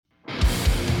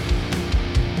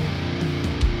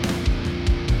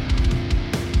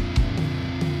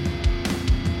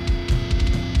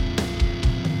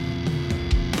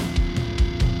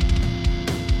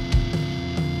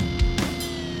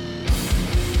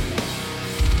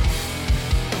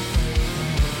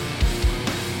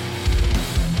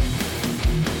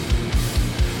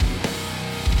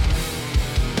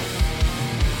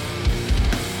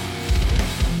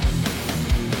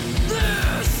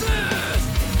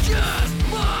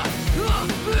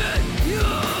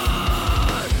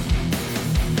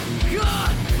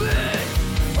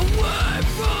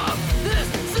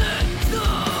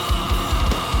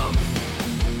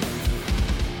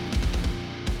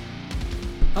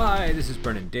Hi, this is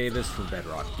Brennan Davis from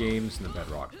Bedrock Games and the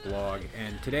Bedrock blog,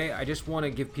 and today I just want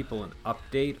to give people an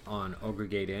update on Ogre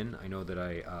Gate Inn. I know that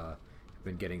I have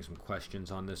been getting some questions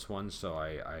on this one, so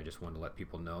I just wanted to let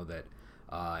people know that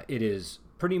it is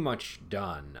pretty much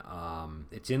done.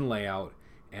 It's in layout,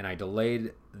 and I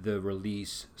delayed the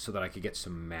release so that I could get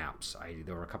some maps.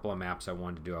 There were a couple of maps I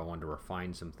wanted to do. I wanted to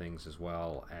refine some things as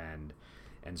well, and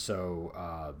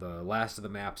so the last of the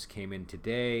maps came in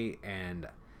today, and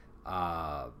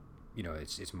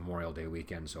it's Memorial Day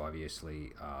weekend, so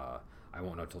obviously I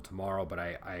won't know till tomorrow, but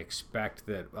I expect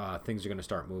that things are going to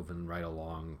start moving right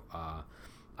along.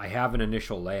 I have an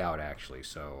initial layout actually,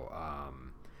 so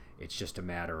it's just a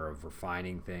matter of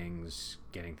refining things,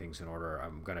 getting things in order.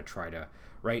 I'm going to try to,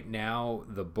 right now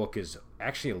the book is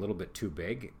actually a little bit too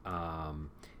big.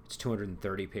 It's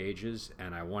 230 pages,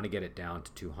 and I want to get it down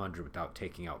to 200 without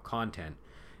taking out content,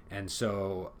 and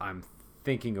so I'm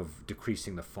thinking of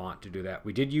decreasing the font to do that.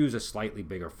 We did use a slightly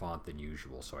bigger font than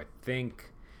usual, so I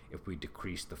think if we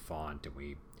decrease the font and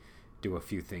we do a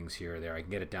few things here or there, I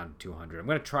can get it down to 200. I'm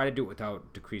going to try to do it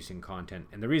without decreasing content,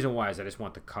 and the reason why is I just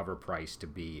want the cover price to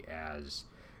be as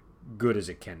good as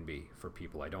it can be for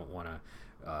people. I don't want to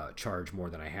charge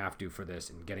more than I have to for this,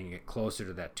 and getting it closer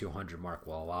to that 200 mark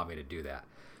will allow me to do that.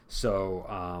 So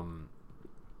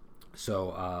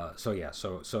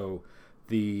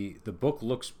the book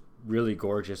looks really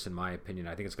gorgeous in my opinion.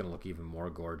 I think it's going to look even more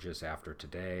gorgeous after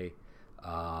today,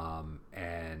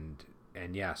 and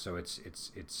yeah. So it's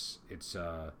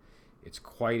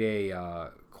quite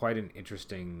an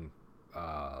interesting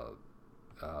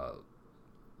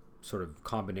sort of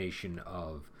combination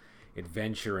of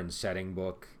adventure and setting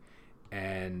book.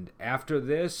 And after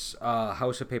this,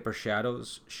 House of Paper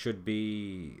Shadows should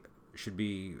be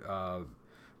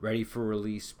ready for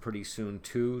release pretty soon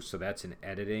too, so that's in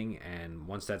editing, and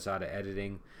once that's out of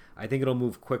editing, I think it'll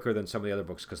move quicker than some of the other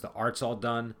books because the art's all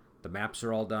done, the maps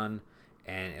are all done,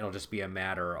 and it'll just be a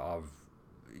matter of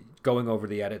going over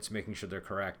the edits, making sure they're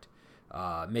correct,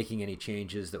 making any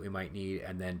changes that we might need,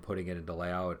 and then putting it into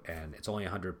layout. And it's only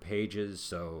 100 pages,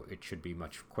 so it should be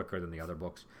much quicker than the other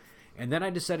books. And then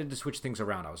I decided to switch things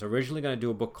around. I was originally going to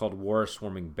do a book called War of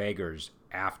Swarming Beggars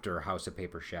after House of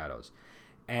Paper Shadows,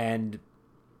 and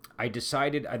I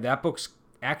decided that book's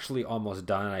actually almost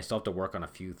done, and I still have to work on a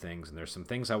few things, and there's some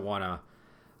things I wanna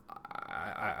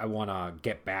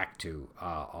get back to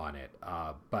on it.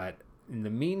 But in the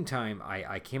meantime,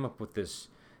 I came up with this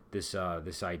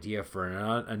idea for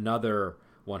another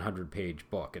 100-page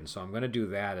book, and so I'm going to do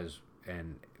that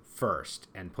first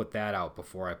and put that out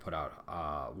before I put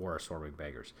out War of Swarming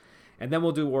Beggars, and then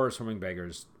we'll do War of Swarming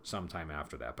Beggars sometime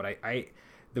after that. But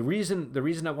the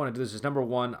reason I want to do this is, number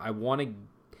one, I want to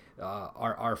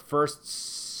our first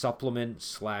supplement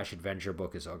 / adventure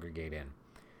book is Ogre Gate Inn,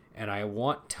 and I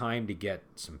want time to get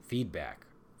some feedback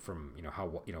from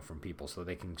from people, so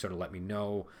they can sort of let me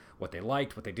know what they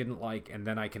liked, what they didn't like, and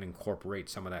then I can incorporate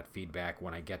some of that feedback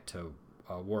when I get to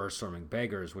War of Swarming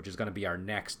Beggars, which is going to be our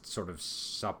next sort of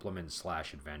supplement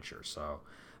 / adventure. So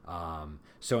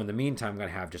in the meantime, I'm going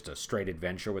to have just a straight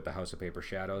adventure with the House of Paper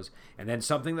Shadows, and then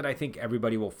something that I think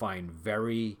everybody will find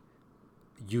very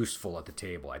useful at the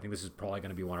table. I think this is probably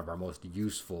going to be one of our most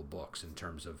useful books in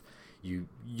terms of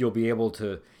you'll be able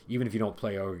to, even if you don't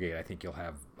play Ogre Gate, I think you'll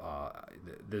have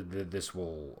this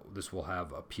will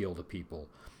have appeal to people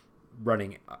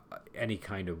running any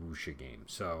kind of wuxia game.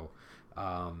 So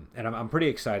and I'm pretty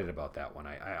excited about that one.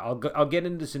 I'll get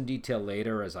into some detail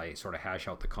later as I sort of hash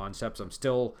out the concepts. I'm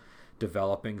still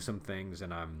developing some things,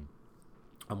 and I'm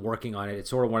working on it.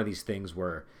 It's sort of one of these things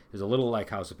where there's a little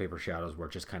like House of Paper Shadows, where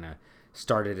it just kind of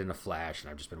started in a flash,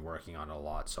 and I've just been working on it a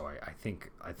lot. So I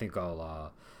think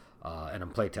I'll and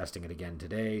I'm playtesting it again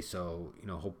today. So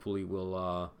hopefully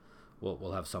we'll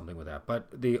have something with that. But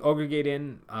the Ogre Gate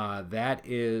Inn, that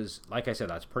is, like I said,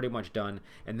 that's pretty much done.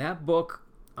 And that book,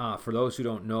 for those who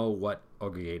don't know what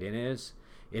Ogre Gate Inn is,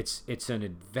 it's an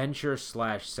adventure /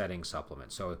 setting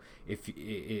supplement. So if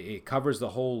it covers the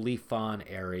whole Lifan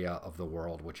area of the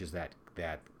world, which is that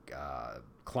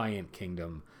client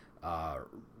kingdom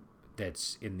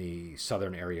that's in the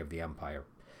southern area of the empire,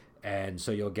 and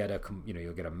so you'll get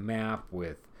a map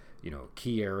with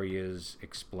key areas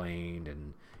explained,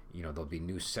 and there'll be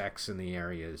new sects in the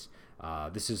areas.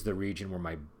 This is the region where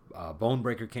my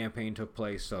Bonebreaker campaign took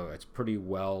place, so it's pretty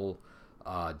well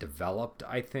developed,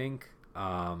 I think.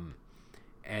 And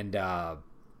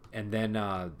then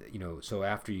so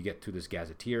after you get through this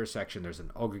Gazetteer section, there's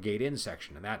an Ogre Gate Inn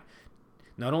section, and that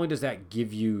not only does that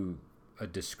give you a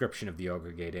description of the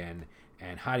Ogre Gate Inn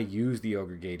and how to use the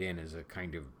Ogre Gate Inn as a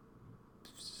kind of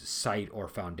site or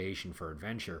foundation for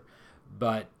adventure,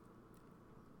 but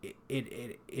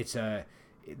it's a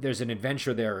there's an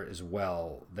adventure there as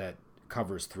well that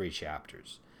covers 3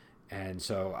 chapters, and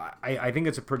so I think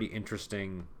it's a pretty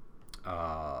interesting.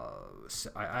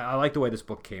 I like the way this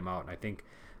book came out, and I think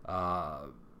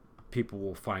people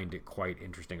will find it quite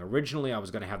interesting. Originally, I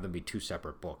was going to have them be 2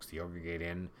 separate books: the Ogre Gate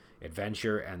Inn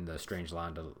Adventure and the Strange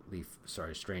Land of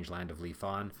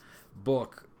Lifon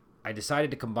book. I decided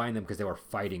to combine them because they were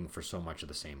fighting for so much of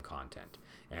the same content,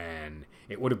 and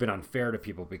it would have been unfair to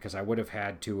people because I would have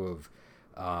had to have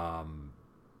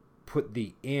put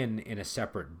the inn in a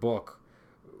separate book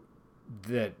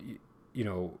that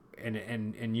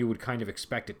and you would kind of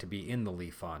expect it to be in the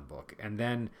Lifon book, and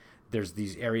then there's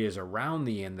these areas around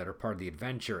the inn that are part of the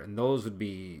adventure, and those would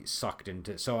be sucked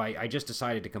into. So I just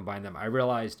decided to combine them. I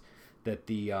realized that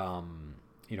the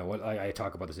what I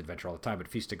talk about this adventure all the time, but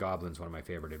Feast of Goblins, one of my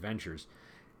favorite adventures.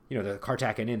 The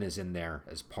Cartaken Inn is in there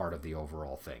as part of the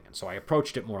overall thing, and so I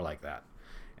approached it more like that.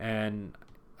 And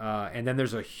then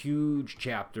there's a huge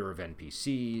chapter of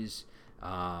NPCs.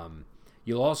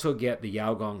 You'll also get the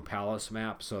Yaogong Palace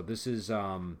map. So this is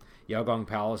Yaogong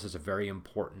Palace is a very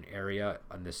important area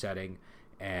in the setting,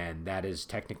 and that is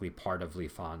technically part of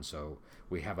Lifon. So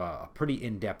we have a pretty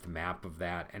in-depth map of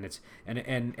that, and it's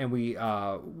and we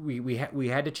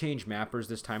had to change mappers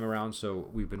this time around. So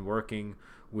we've been working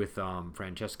with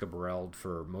Francesca Bareld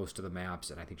for most of the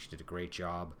maps, and I think she did a great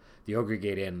job. The Ogre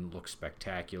Gate Inn looks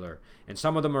spectacular, and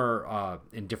some of them are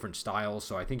in different styles.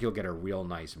 So I think you'll get a real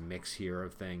nice mix here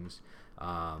of things.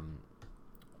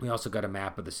 We also got a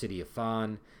map of the city of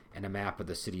Fan and a map of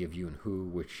the city of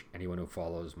Yunhu, which anyone who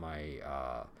follows my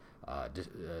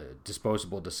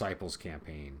Disposable Disciples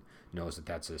campaign knows that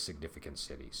that's a significant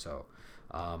city. So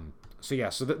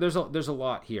there's a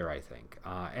lot here, I think,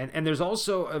 and there's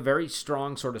also a very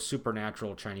strong sort of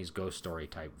supernatural Chinese ghost story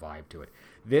type vibe to it.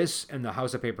 This and the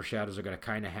House of Paper Shadows are going to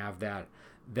kind of have that.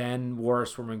 Then War of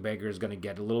Swarming Beggar is going to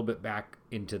get a little bit back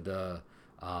into the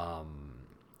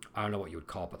I don't know what you would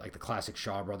call it, but like the classic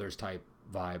Shaw Brothers type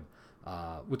vibe,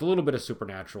 with a little bit of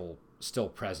supernatural still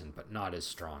present, but not as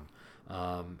strong.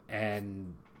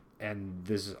 And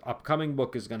this upcoming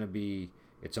book is going to be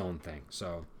its own thing.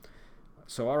 So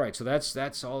all right. So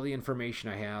that's all the information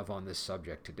I have on this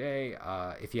subject today.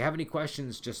 If you have any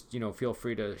questions, just feel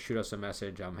free to shoot us a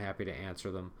message. I'm happy to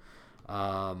answer them.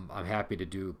 I'm happy to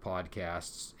do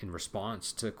podcasts in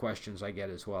response to questions I get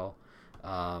as well.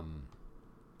 But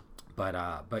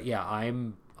yeah,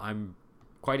 I'm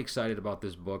quite excited about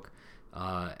this book,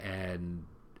 and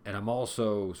I'm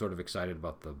also sort of excited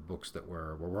about the books that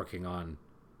we're working on,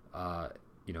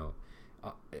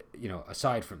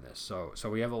 aside from this. So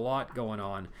we have a lot going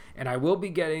on, and I will be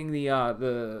getting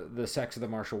the Sex of the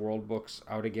Martial World books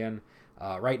out again.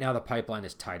 Right now, the pipeline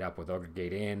is tied up with Ogre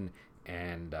Gate Inn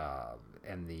and the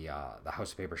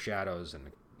House of Paper Shadows,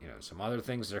 and some other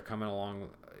things that are coming along,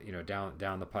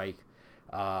 down the pike.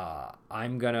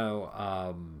 I'm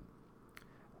gonna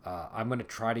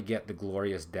try to get the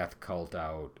Glorious Death Cult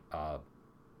out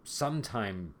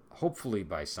sometime, hopefully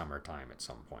by summertime at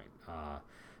some point.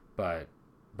 But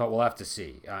we'll have to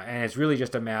see. And it's really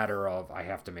just a matter of I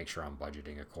have to make sure I'm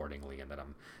budgeting accordingly and that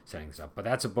I'm setting this up. But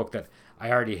that's a book that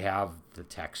I already have the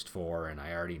text for, and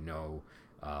I already know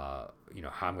how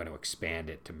I'm going to expand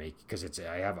it to make, because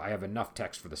I have enough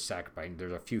text for the sec, but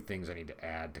there's a few things I need to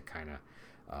add to kind of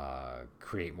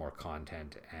create more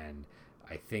content. And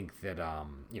I think that I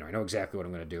know exactly what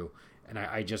I'm going to do, and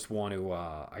I just want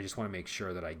to make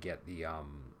sure that I get the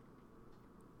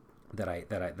that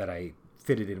I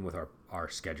fit it in with our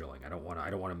scheduling. I don't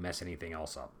want to mess anything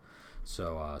else up.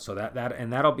 So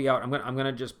that'll be out. I'm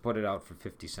gonna just put it out for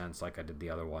 50 cents like I did the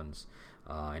other ones.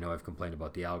 I know I've complained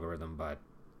about the algorithm, but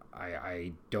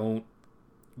I don't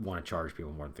want to charge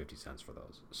people more than 50 cents for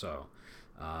those. So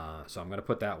I'm gonna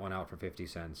put that one out for 50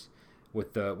 cents.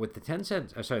 With the 10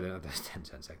 cents, the 10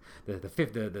 cents,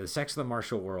 the Sex of the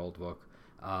Martial World book.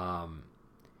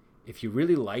 If you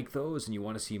really like those and you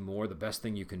want to see more, the best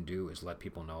thing you can do is let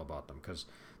people know about them. Because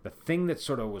the thing that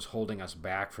sort of was holding us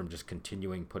back from just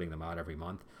continuing putting them out every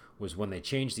month was when they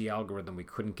changed the algorithm, we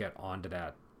couldn't get onto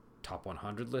that top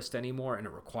 100 list anymore, and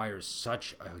it requires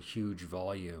such a huge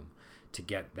volume to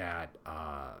get that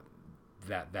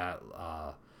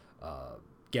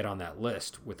get on that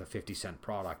list with a 50-cent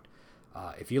product.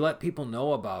 If you let people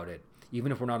know about it,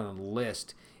 even if we're not on the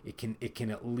list, it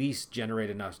can at least generate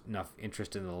enough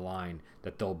interest in the line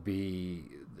that there'll be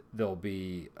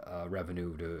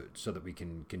revenue so that we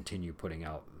can continue putting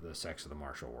out the Sex of the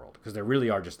Martial World, because they really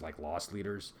are just like loss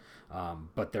leaders,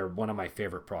 but they're one of my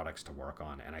favorite products to work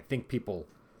on, and I think people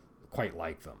quite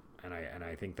like them, and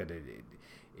I think that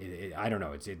it I don't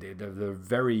know, they're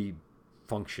very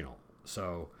functional.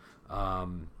 So,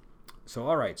 so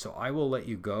all right. So I will let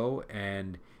you go.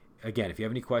 And again, if you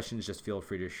have any questions, just feel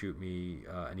free to shoot me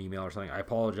an email or something. I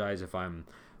apologize if I'm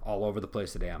all over the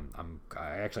place today.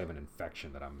 I actually have an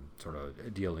infection that I'm sort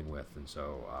of dealing with, and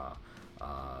so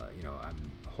I'm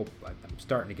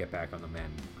starting to get back on the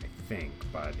mend, I think,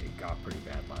 but it got pretty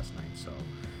bad last night. So,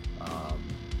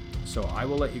 so I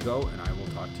will let you go, and I will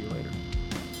talk to you later.